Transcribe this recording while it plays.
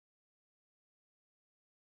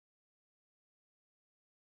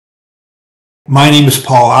My name is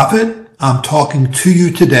Paul Offit. I'm talking to you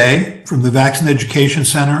today from the Vaccine Education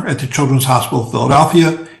Center at the Children's Hospital of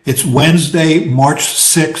Philadelphia. It's Wednesday, March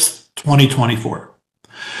 6th, 2024.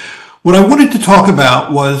 What I wanted to talk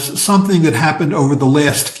about was something that happened over the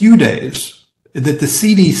last few days, that the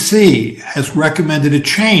CDC has recommended a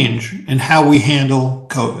change in how we handle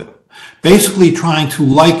COVID. Basically trying to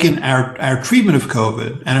liken our treatment of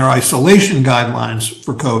COVID and our isolation guidelines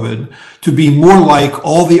for COVID to be more like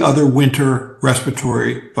all the other winter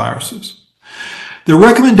respiratory viruses. The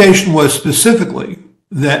recommendation was specifically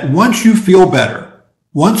that once you feel better,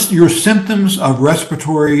 once your symptoms of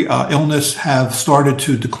respiratory illness have started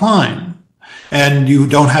to decline and you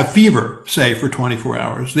don't have fever, say, for 24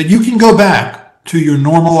 hours, that you can go back to your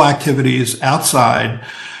normal activities outside,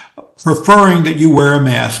 preferring that you wear a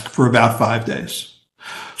mask for about 5 days.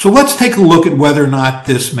 So let's take a look at whether or not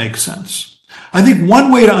this makes sense. I think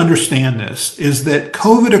one way to understand this is that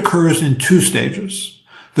COVID occurs in two stages.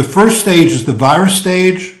 The first stage is the virus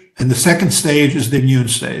stage, and the second stage is the immune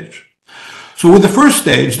stage. So with the first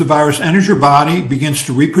stage, the virus enters your body, begins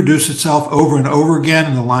to reproduce itself over and over again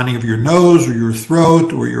in the lining of your nose or your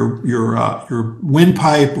throat or your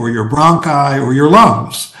windpipe or your bronchi or your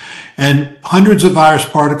lungs. And hundreds of virus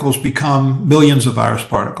particles become millions of virus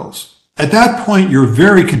particles. At that point, you're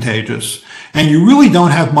very contagious, and you really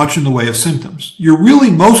don't have much in the way of symptoms. You're really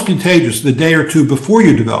most contagious the day or two before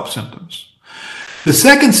you develop symptoms. The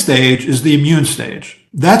second stage is the immune stage.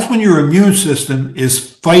 That's when your immune system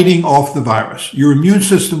is fighting off the virus. Your immune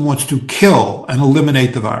system wants to kill and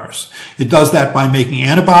eliminate the virus. It does that by making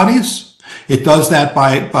antibodies. It does that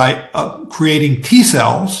by creating T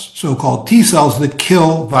cells, so-called T cells that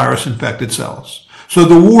kill virus-infected cells. So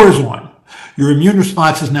the war is won. Your immune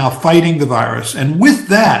response is now fighting the virus. And with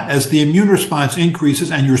that, as the immune response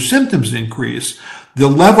increases and your symptoms increase, the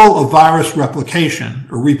level of virus replication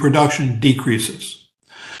or reproduction decreases.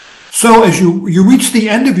 So as you reach the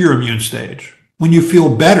end of your immune stage, when you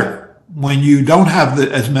feel better, when you don't have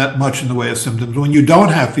as much in the way of symptoms, when you don't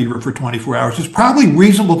have fever for 24 hours, it's probably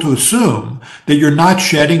reasonable to assume that you're not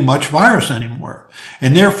shedding much virus anymore.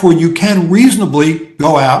 And therefore, you can reasonably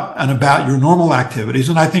go out and about your normal activities.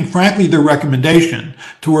 And I think, frankly, the recommendation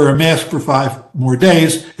to wear a mask for 5 more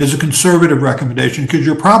days is a conservative recommendation because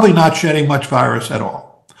you're probably not shedding much virus at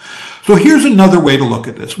all. So here's another way to look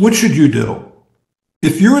at this. What should you do?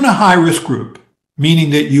 If you're in a high-risk group, meaning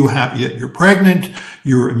that you're pregnant,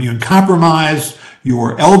 you're immune compromised,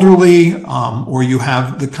 you're elderly, or you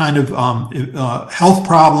have the kind of health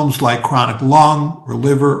problems like chronic lung or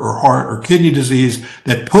liver or heart or kidney disease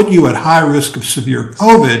that put you at high risk of severe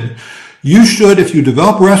COVID, you should, if you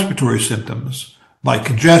develop respiratory symptoms like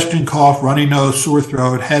congestion, cough, runny nose, sore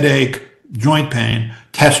throat, headache, joint pain,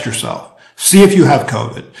 test yourself. See if you have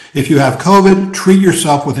COVID. If you have COVID, treat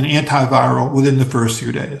yourself with an antiviral within the first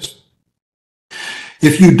few days.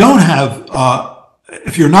 If you don't have,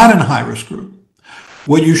 if you're not in a high-risk group,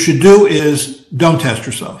 what you should do is don't test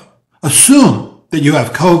yourself. Assume that you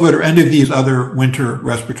have COVID or any of these other winter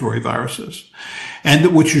respiratory viruses.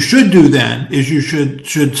 And what you should do then is you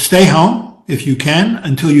should stay home if you can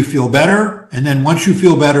until you feel better. And then once you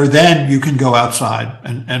feel better, then you can go outside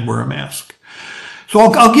and wear a mask. So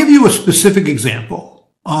I'll give you a specific example.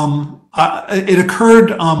 It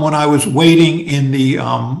occurred when I was waiting in the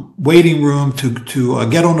waiting room to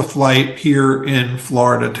get on a flight here in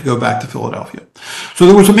Florida to go back to Philadelphia. So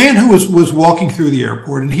there was a man who was walking through the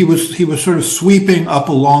airport, and he was sort of sweeping up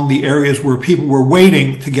along the areas where people were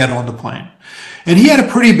waiting to get on the plane. And he had a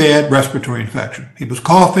pretty bad respiratory infection. He was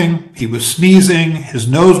coughing, he was sneezing, his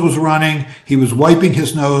nose was running, he was wiping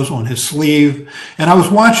his nose on his sleeve, and I was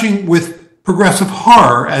watching with progressive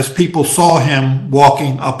horror as people saw him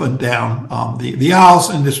walking up and down the aisles,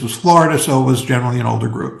 and this was Florida, so it was generally an older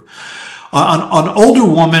group. An older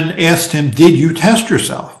woman asked him, "Did you test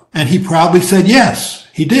yourself?" And he proudly said, "Yes,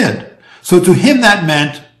 he did." So to him, that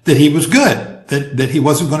meant that he was good, that he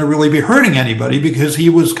wasn't going to really be hurting anybody because he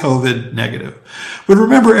was COVID negative. But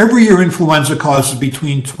remember, every year influenza causes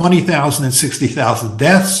between 20,000 and 60,000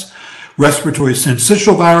 deaths. Respiratory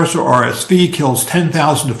syncytial virus, or RSV, kills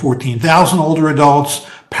 10,000 to 14,000 older adults.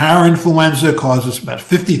 Parainfluenza causes about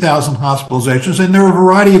 50,000 hospitalizations. And there are a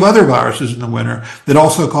variety of other viruses in the winter that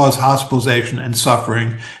also cause hospitalization and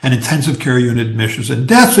suffering and intensive care unit admissions and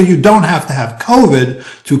death. So you don't have to have COVID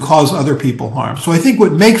to cause other people harm. So I think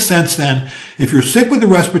what makes sense then, if you're sick with a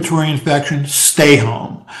respiratory infection, stay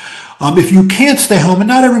home. If you can't stay home, and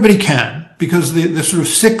not everybody can, because the sort of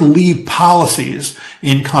sick leave policies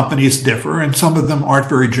in companies differ, and some of them aren't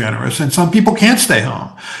very generous, and some people can't stay home.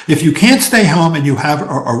 If you can't stay home and you have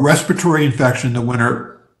a respiratory infection in the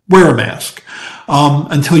winter, wear a mask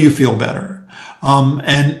until you feel better.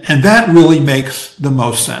 And that really makes the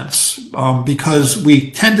most sense because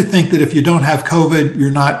we tend to think that if you don't have COVID,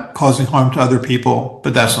 you're not causing harm to other people,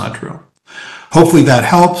 but that's not true. Hopefully that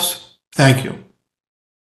helps. Thank you.